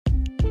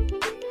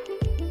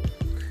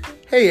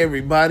Hey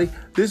everybody,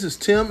 this is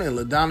Tim and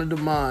LaDonna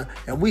DeMond,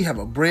 and we have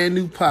a brand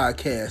new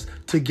podcast,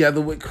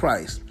 Together with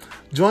Christ.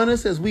 Join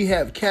us as we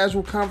have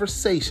casual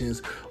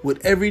conversations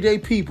with everyday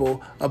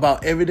people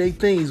about everyday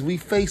things we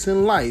face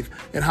in life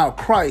and how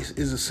Christ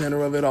is the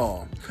center of it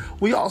all.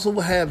 We also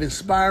will have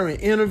inspiring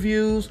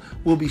interviews,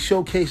 we'll be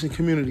showcasing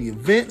community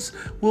events,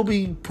 we'll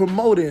be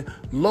promoting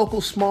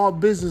local small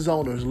business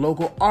owners,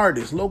 local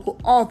artists,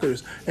 local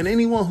authors, and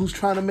anyone who's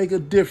trying to make a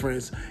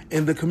difference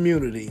in the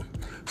community.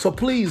 So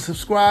please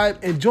subscribe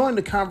and join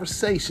the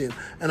conversation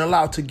and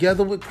allow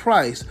Together with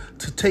Christ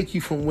to take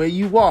you from where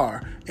you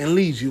are and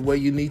lead you where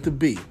you need to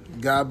be.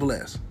 God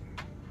bless.